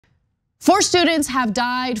4 students have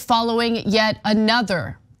died following yet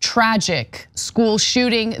another tragic school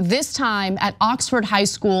shooting, this time at Oxford High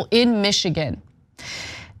School in Michigan.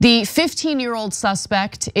 The 15-year-old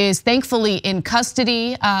suspect is thankfully in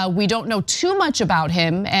custody. We don't know too much about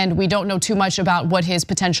him, and we don't know too much about what his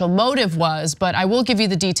potential motive was, but I will give you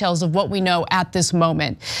the details of what we know at this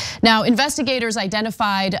moment. Now, investigators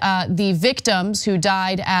identified the victims who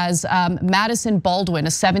died as Madison Baldwin, a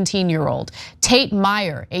 17-year-old, Tate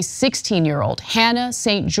Meyer, a 16-year-old, Hannah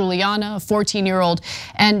St. Juliana, a 14-year-old,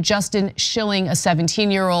 and Justin Schilling, a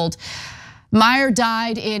 17-year-old. Meyer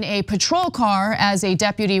died in a patrol car as a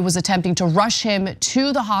deputy was attempting to rush him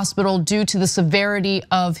to the hospital due to the severity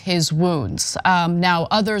of his wounds. Now,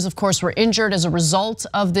 others, of course, were injured as a result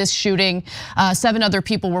of this shooting. 7 other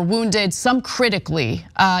people were wounded, some critically,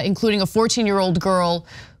 including a 14-year-old girl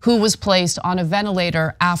who was placed on a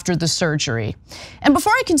ventilator after the surgery. And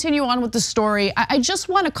before I continue on with the story, I just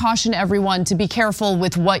want to caution everyone to be careful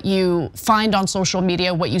with what you find on social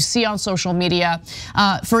media, what you see on social media.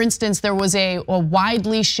 For instance, there was a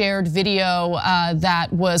widely shared video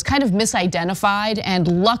that was kind of misidentified,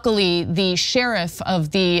 and luckily the sheriff of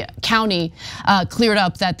the county cleared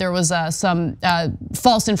up that there was some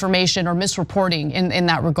false information or misreporting in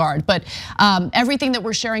that regard. But everything that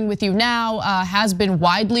we're sharing with you now has been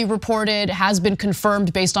widely reported, has been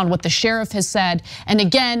confirmed based on what the sheriff has said. And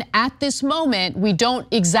again, at this moment, we don't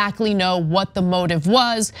exactly know what the motive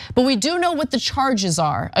was, but we do know what the charges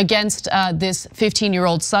are against this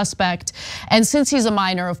 15-year-old suspect. And since he's a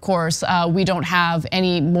minor, of course, we don't have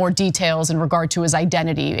any more details in regard to his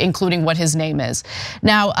identity, including what his name is.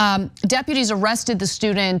 Now, deputies arrested the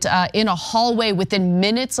student in a hallway within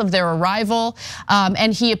minutes of their arrival,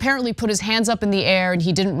 and he apparently put his hands up in the air and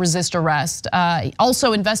he didn't resist arrest.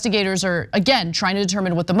 Also, investigators are, again, trying to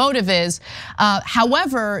determine what the motive is.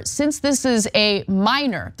 However, since this is a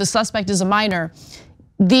minor, the suspect is a minor,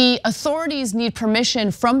 the authorities need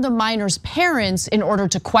permission from the minor's parents in order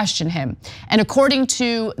to question him. And according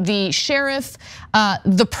to the sheriff,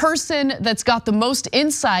 the person that's got the most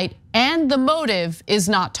insight and the motive is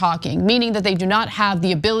not talking, meaning that they do not have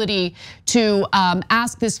the ability to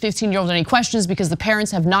ask this 15-year-old any questions because the parents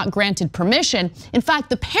have not granted permission. In fact,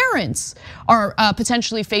 the parents are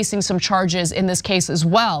potentially facing some charges in this case as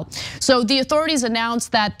well. So the authorities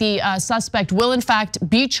announced that the suspect will in fact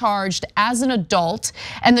be charged as an adult,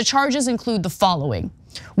 and the charges include the following.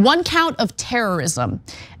 1 count of terrorism.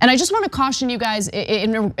 And I just want to caution you guys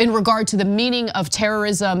in regard to the meaning of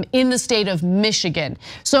terrorism in the state of Michigan.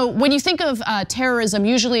 So when you think of terrorism,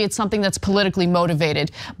 usually it's something that's politically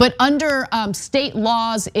motivated. But under state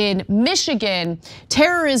laws in Michigan,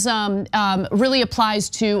 terrorism really applies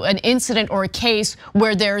to an incident or a case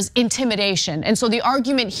where there's intimidation. And so the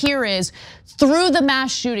argument here is through the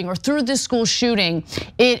mass shooting or through this school shooting,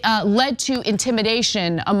 it led to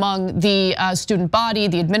intimidation among the student body,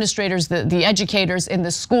 the administrators, the educators in the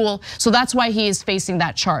school. So that's why he is facing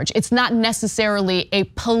that charge. It's not necessarily a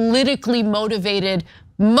politically motivated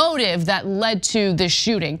motive that led to this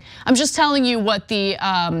shooting. I'm just telling you what the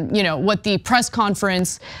what the press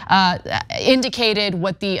conference indicated,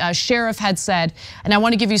 what the sheriff had said, and I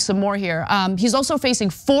want to give you some more here. He's also facing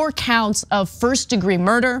 4 counts of first-degree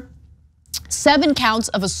murder, 7 counts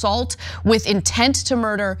of assault with intent to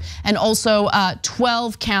murder, and also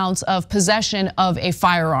 12 counts of possession of a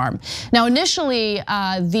firearm. Now, initially,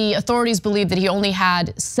 the authorities believed that he only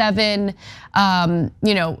had 7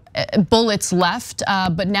 bullets left,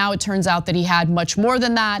 but now it turns out that he had much more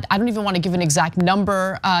than that. I don't even want to give an exact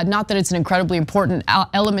number, not that it's an incredibly important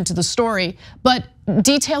element to the story, but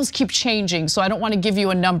details keep changing, so I don't want to give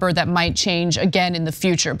you a number that might change again in the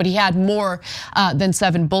future, but he had more than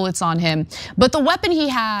 7 bullets on him. But the weapon he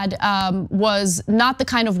had was not the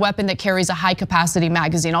kind of weapon that carries a high capacity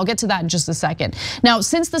magazine. I'll get to that in just a second. Now,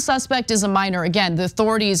 since the suspect is a minor, again, the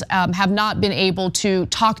authorities have not been able to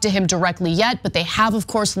talk to him directly yet, but they have, of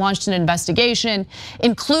course, launched an investigation,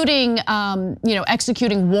 including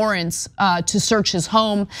executing warrants to search his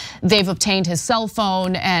home. They've obtained his cell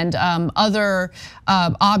phone and other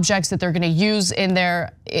objects that they're going to use in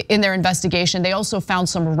their investigation. They also found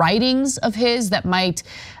some writings of his that might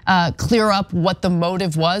clear up what the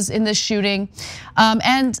motive was in this shooting.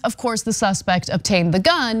 And of course, the suspect obtained the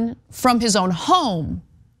gun from his own home.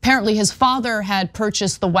 Apparently, his father had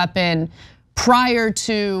purchased the weapon prior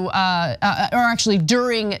to, or actually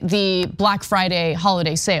during the Black Friday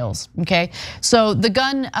holiday sales, okay? So the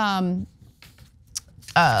gun,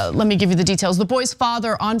 let me give you the details. The boy's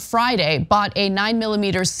father on Friday bought a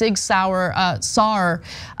 9mm Sig Sauer SAR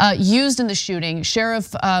used in the shooting.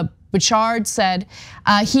 Sheriff Bouchard said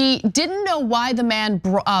he didn't know why the man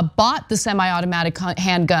bought the semi-automatic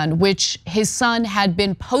handgun, which his son had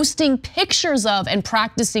been posting pictures of and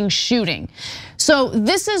practicing shooting. So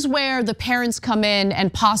this is where the parents come in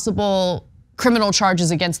and possible criminal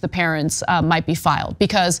charges against the parents might be filed,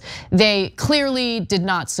 because they clearly did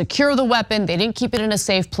not secure the weapon. They didn't keep it in a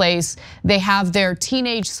safe place. They have their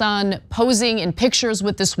teenage son posing in pictures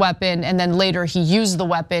with this weapon, and then later he used the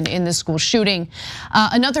weapon in this school shooting.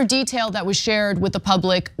 Another detail that was shared with the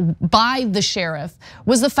public by the sheriff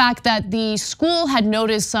was the fact that the school had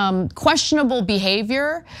noticed some questionable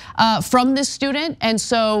behavior from this student, and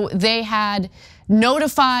so they had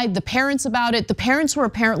notified the parents about it. The parents were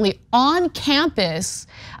apparently on campus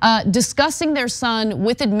discussing their son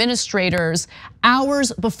with administrators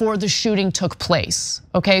hours before the shooting took place.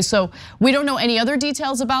 Okay, so we don't know any other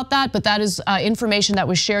details about that, but that is information that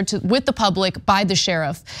was shared with the public by the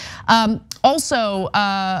sheriff. Also,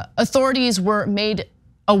 authorities were made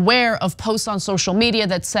aware of posts on social media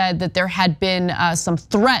that said that there had been some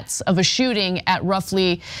threats of a shooting at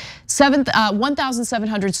roughly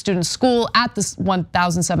 1,700 student school, at this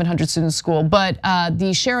 1,700 student school. But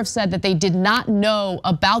the sheriff said that they did not know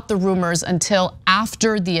about the rumors until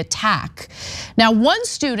after the attack. Now, one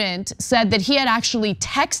student said that he had actually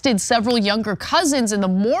texted several younger cousins in the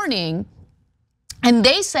morning, and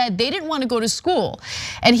they said they didn't want to go to school,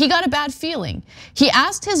 and he got a bad feeling. He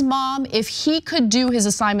asked his mom if he could do his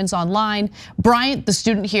assignments online. Bryant, the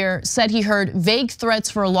student here, said he heard vague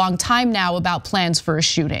threats for a long time now about plans for a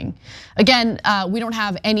shooting. Again, we don't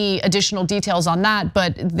have any additional details on that,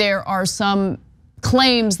 but there are some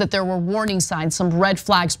claims that there were warning signs, some red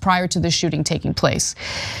flags prior to the shooting taking place.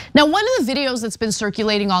 Now, one of the videos that's been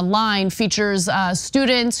circulating online features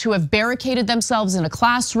students who have barricaded themselves in a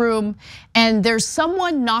classroom, and there's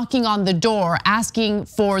someone knocking on the door asking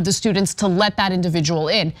for the students to let that individual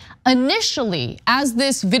in. Initially, as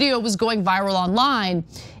this video was going viral online,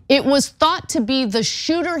 it was thought to be the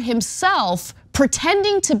shooter himself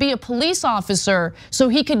pretending to be a police officer so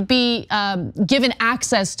he could be given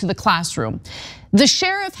access to the classroom. The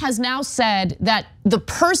sheriff has now said that the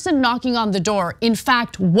person knocking on the door, in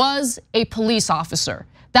fact, was a police officer.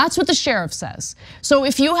 That's what the sheriff says. So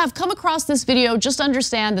if you have come across this video, just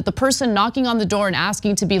understand that the person knocking on the door and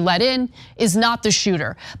asking to be let in is not the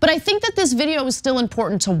shooter. But I think that this video is still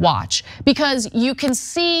important to watch, because you can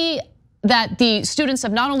see that the students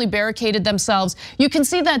have not only barricaded themselves, you can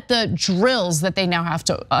see that the drills that they now have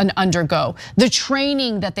to undergo, the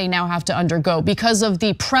training that they now have to undergo because of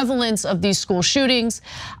the prevalence of these school shootings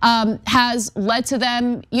has led to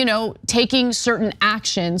them, taking certain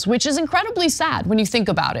actions, which is incredibly sad when you think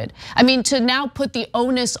about it. I mean, to now put the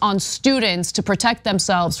onus on students to protect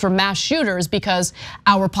themselves from mass shooters because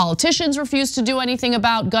our politicians refuse to do anything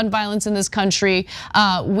about gun violence in this country.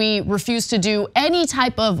 We refuse to do any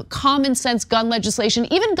type of common sense gun legislation,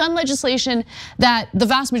 even gun legislation that the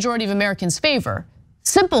vast majority of Americans favor.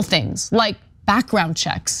 Simple things like background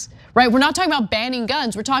checks, right? We're not talking about banning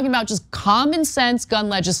guns. We're talking about just common sense gun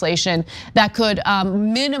legislation that could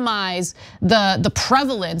minimize the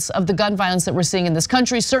prevalence of the gun violence that we're seeing in this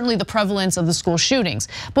country, certainly the prevalence of the school shootings.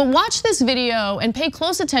 But watch this video and pay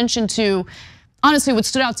close attention to, honestly, what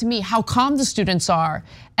stood out to me, how calm the students are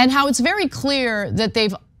and how it's very clear that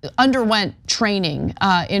they've underwent training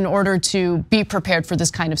in order to be prepared for this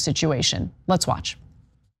kind of situation. Let's watch.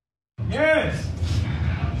 Yes,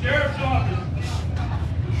 Sheriff's Office.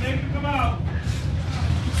 Safe to come out.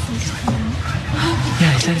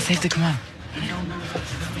 Yeah, he said it's safe to come out.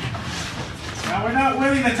 Now, we're not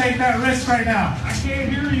willing to take that risk right now. I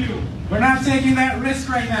can't hear you. We're not taking that risk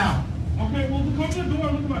right now. Okay, well, come to the door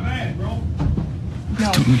and look at my bag, bro.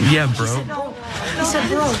 No. Yeah, bro. He said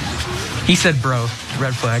bro. He said bro.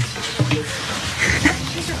 Red flag.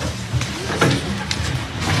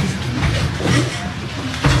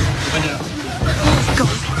 Go.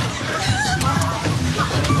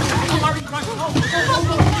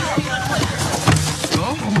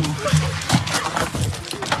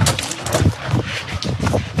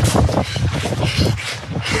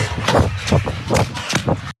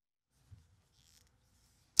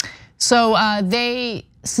 So they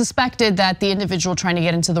suspected that the individual trying to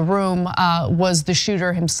get into the room was the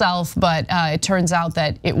shooter himself, but it turns out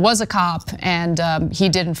that it was a cop, and he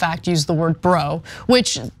did in fact use the word bro,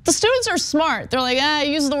 which the students are smart. They're like,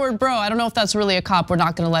 use the word bro. I don't know if that's really a cop. We're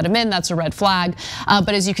not gonna let him in. That's a red flag. But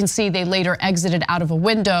as you can see, they later exited out of a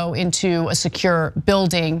window into a secure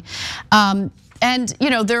building. And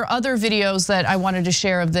there are other videos that I wanted to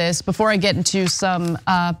share of this before I get into some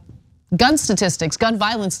gun statistics, gun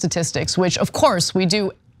violence statistics, which of course we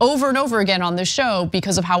do over and over again on this show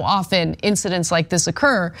because of how often incidents like this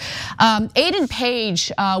occur. Aiden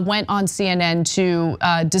Page went on CNN to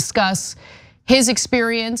discuss his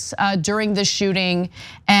experience during the shooting,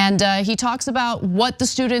 and he talks about what the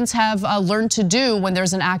students have learned to do when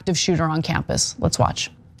there's an active shooter on campus. Let's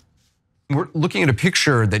watch. We're looking at a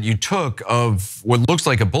picture that you took of what looks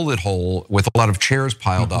like a bullet hole with a lot of chairs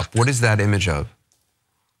piled up. What is that image of?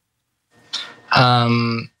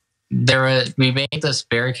 We made this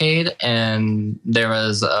barricade, and there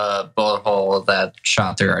was a bullet hole that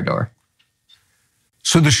shot through our door.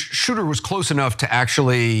 So the shooter was close enough to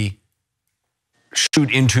actually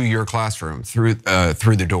shoot into your classroom through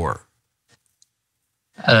the door?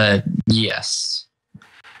 Yes.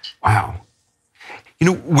 Wow. You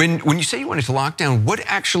know, when you say you went into lockdown, what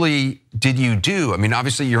actually did you do? I mean,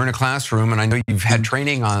 obviously you're in a classroom, and I know you've had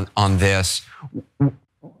training on this.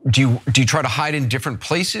 Do you try to hide in different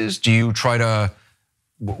places? Do you try to?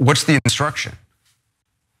 What's the instruction?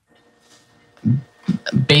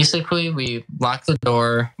 Basically, we lock the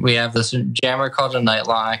door. We have this jammer called a night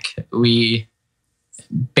lock. We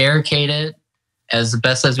barricade it as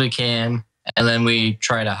best as we can, and then we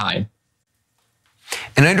try to hide.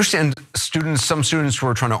 And I understand some students who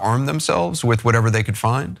are trying to arm themselves with whatever they could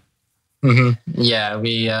find. Yeah,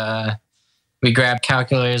 we grab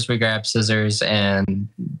calculators, we grab scissors, and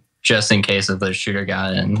just in case of the shooter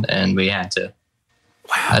got in, and we had to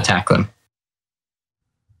attack them.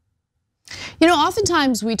 You know,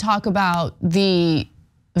 oftentimes we talk about the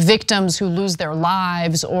victims who lose their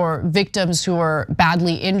lives or victims who are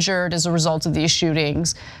badly injured as a result of these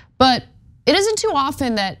shootings, but it isn't too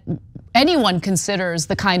often that anyone considers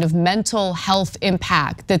the kind of mental health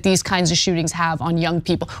impact that these kinds of shootings have on young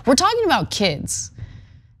people. We're talking about kids.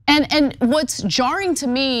 And what's jarring to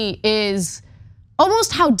me is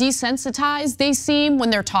almost how desensitized they seem when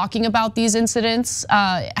they're talking about these incidents,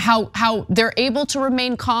 how they're able to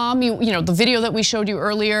remain calm. You know, the video that we showed you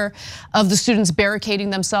earlier of the students barricading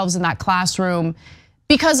themselves in that classroom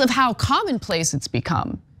because of how commonplace it's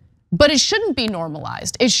become. But it shouldn't be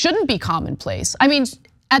normalized. It shouldn't be commonplace. I mean,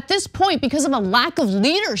 at this point, because of a lack of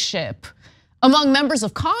leadership among members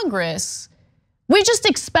of Congress, we just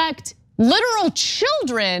expect literal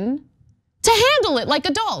children to handle it like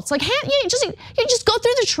adults. Like, you just go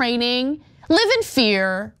through the training, live in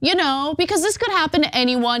fear, you know, because this could happen to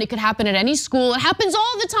anyone. It could happen at any school. It happens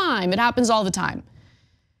all the time. It happens all the time.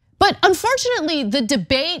 But unfortunately, the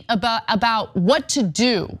debate about what to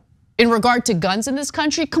do in regard to guns in this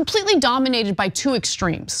country completely dominated by two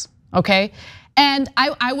extremes, okay? And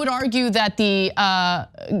I would argue that the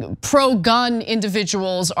pro-gun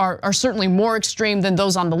individuals are certainly more extreme than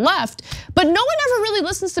those on the left, but no one ever really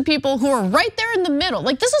listens to people who are right there in the middle.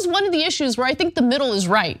 Like, this is one of the issues where I think the middle is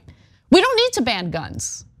right. We don't need to ban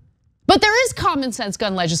guns, but there is common sense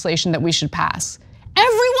gun legislation that we should pass.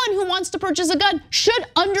 Everyone who wants to purchase a gun should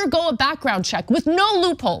undergo a background check with no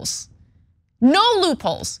loopholes. No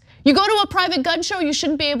loopholes. You go to a private gun show, you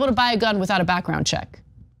shouldn't be able to buy a gun without a background check.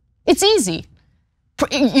 It's easy.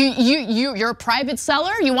 You're a private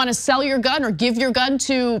seller, you wanna sell your gun or give your gun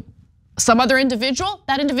to some other individual,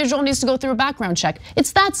 that individual needs to go through a background check.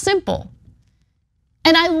 It's that simple.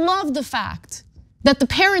 And I love the fact that the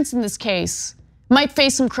parents in this case might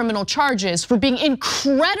face some criminal charges for being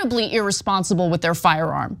incredibly irresponsible with their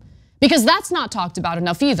firearm, because that's not talked about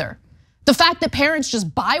enough either. The fact that parents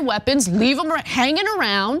just buy weapons, leave them hanging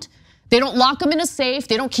around, they don't lock them in a safe,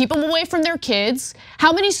 they don't keep them away from their kids.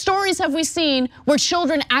 How many stories have we seen where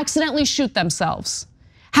children accidentally shoot themselves?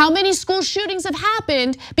 How many school shootings have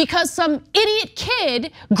happened because some idiot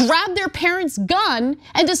kid grabbed their parent's gun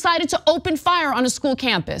and decided to open fire on a school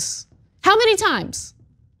campus? How many times?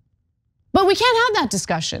 But we can't have that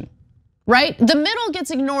discussion, right? The middle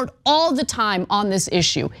gets ignored all the time on this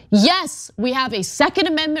issue. Yes, we have a Second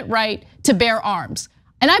Amendment right to bear arms,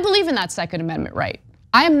 and I believe in that Second Amendment right.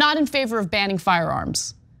 I am not in favor of banning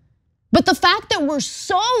firearms. But the fact that we're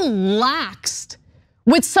so laxed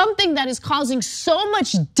with something that is causing so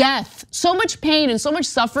much death, so much pain, and so much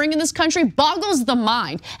suffering in this country boggles the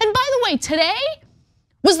mind. And by the way, today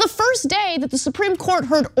was the first day that the Supreme Court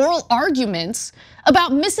heard oral arguments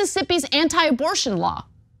about Mississippi's anti-abortion law.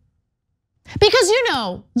 Because you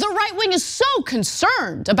know, the right wing is so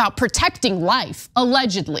concerned about protecting life,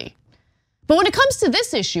 allegedly. But when it comes to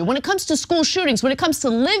this issue, when it comes to school shootings, when it comes to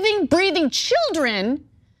living, breathing children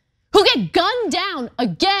who get gunned down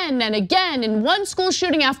again and again in one school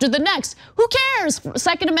shooting after the next, who cares?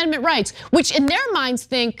 Second Amendment rights, which in their minds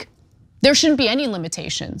think there shouldn't be any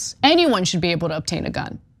limitations. Anyone should be able to obtain a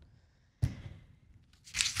gun.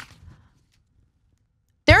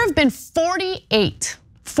 There have been 48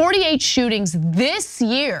 48 shootings this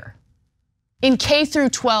year in K through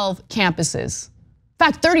 12 campuses. In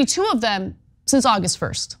fact, 32 of them since August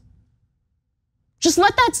 1st. Just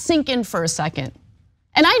let that sink in for a second.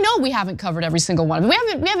 And I know we haven't covered every single one.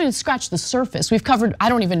 We haven't scratched the surface. We've covered, I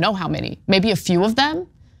don't even know how many, maybe a few of them.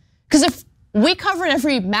 Because if we covered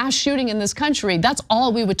every mass shooting in this country, that's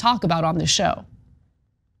all we would talk about on this show.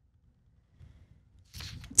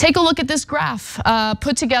 Take a look at this graph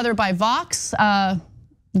put together by Vox,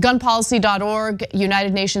 gunpolicy.org,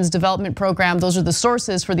 United Nations Development Program. Those are the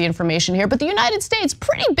sources for the information here. But the United States,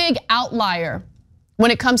 pretty big outlier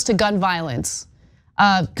when it comes to gun violence.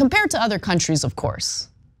 Compared to other countries, of course.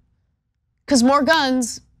 Because more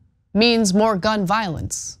guns means more gun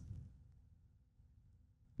violence.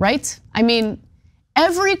 Right? I mean,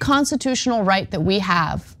 every constitutional right that we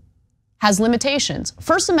have has limitations.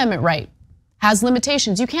 First Amendment right has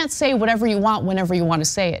limitations. You can't say whatever you want whenever you want to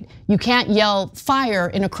say it. You can't yell fire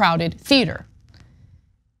in a crowded theater.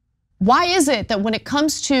 Why is it that when it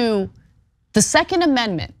comes to the Second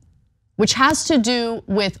Amendment, which has to do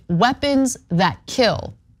with weapons that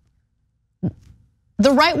kill,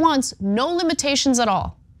 the right wants no limitations at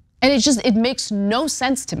all? And it makes no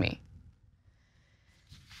sense to me.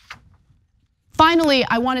 Finally,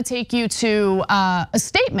 I want to take you to a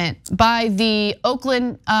statement by the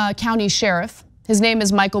Oakland County Sheriff. His name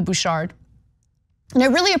is Michael Bouchard. And I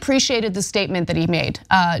really appreciated the statement that he made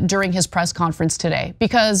during his press conference today,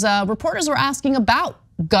 because reporters were asking about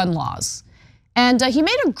gun laws. And he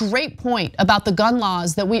made a great point about the gun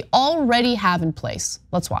laws that we already have in place.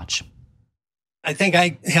 Let's watch. I think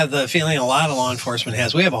I have the feeling a lot of law enforcement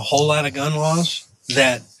has. We have a whole lot of gun laws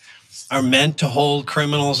that are meant to hold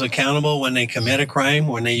criminals accountable when they commit a crime,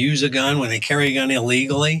 when they use a gun, when they carry a gun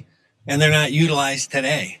illegally, and they're not utilized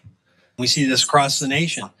today. We see this across the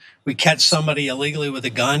nation. We catch somebody illegally with a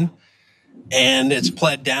gun and it's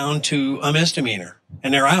pled down to a misdemeanor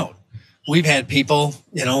and they're out. We've had people,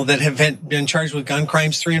 that have been charged with gun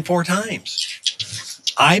crimes 3 and 4 times.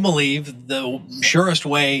 I believe the surest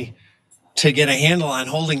way to get a handle on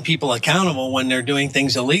holding people accountable when they're doing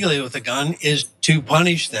things illegally with a gun is to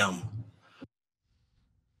punish them.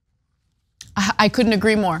 I couldn't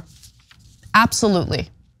agree more. Absolutely.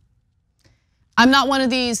 I'm not one of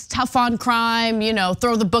these tough on crime,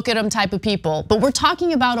 throw the book at them type of people, but we're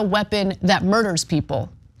talking about a weapon that murders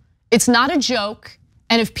people. It's not a joke.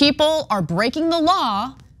 And if people are breaking the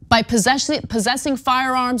law by possessing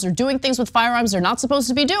firearms or doing things with firearms they're not supposed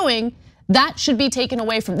to be doing, that should be taken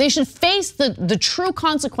away from them. They should face the true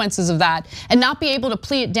consequences of that and not be able to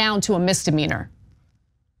plea it down to a misdemeanor.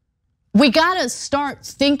 We gotta start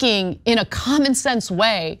thinking in a common sense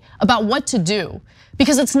way about what to do,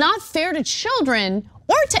 because it's not fair to children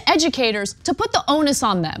or to educators to put the onus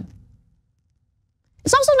on them.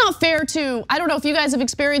 It's also not fair to, I don't know if you guys have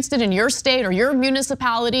experienced it in your state or your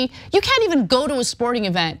municipality. You can't even go to a sporting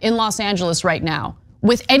event in Los Angeles right now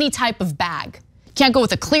with any type of bag. You can't go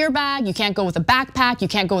with a clear bag, you can't go with a backpack, you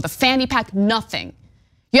can't go with a fanny pack, nothing.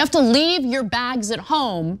 You have to leave your bags at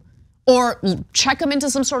home or check them into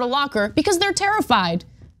some sort of locker because they're terrified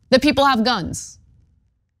that people have guns.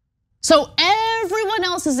 So everyone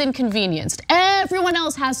else is inconvenienced. Everyone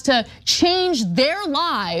else has to change their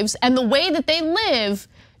lives and the way that they live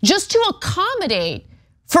just to accommodate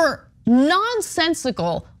for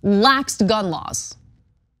nonsensical, laxed gun laws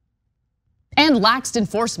and laxed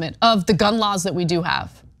enforcement of the gun laws that we do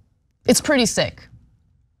have. It's pretty sick.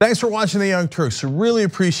 Thanks for watching The Young Turks, really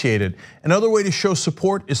appreciate it. Another way to show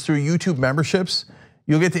support is through YouTube memberships.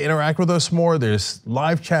 You'll get to interact with us more. There's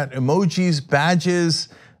live chat emojis, badges.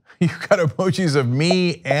 You've got emojis of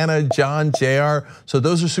me, Anna, John, JR, so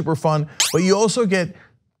those are super fun. But you also get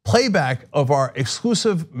playback of our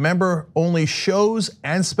exclusive member-only shows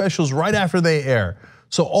and specials right after they air.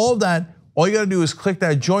 So all of that, all you gotta do is click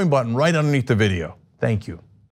that join button right underneath the video. Thank you.